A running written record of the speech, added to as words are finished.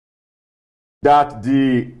that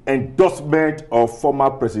the endorsement of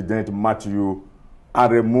former President Matthew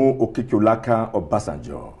Aremu Okekeolakan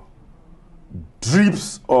Obasanjo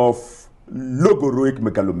drips of logoroic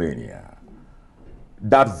megalomania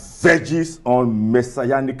that verges on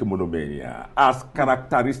messianic monomania as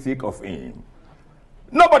characteristic of him.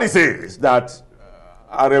 Nobody says that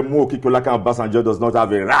Aremu Okekeolakan Obasanjo does not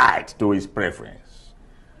have a right to his preference.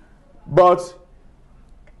 But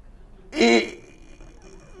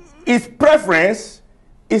his preference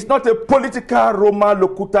is not a political Roma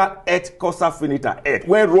locuta et cosa finita et.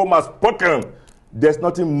 When Rome has spoken, there's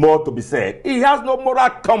nothing more to be said. He has no moral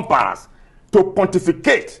compass to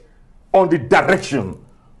pontificate on the direction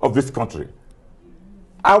of this country.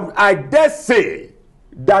 I dare say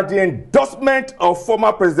that the endorsement of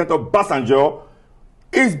former President Obasanjo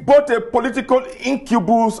is both a political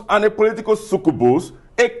incubus and a political succubus,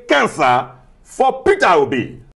 a cancer for Peter Obi.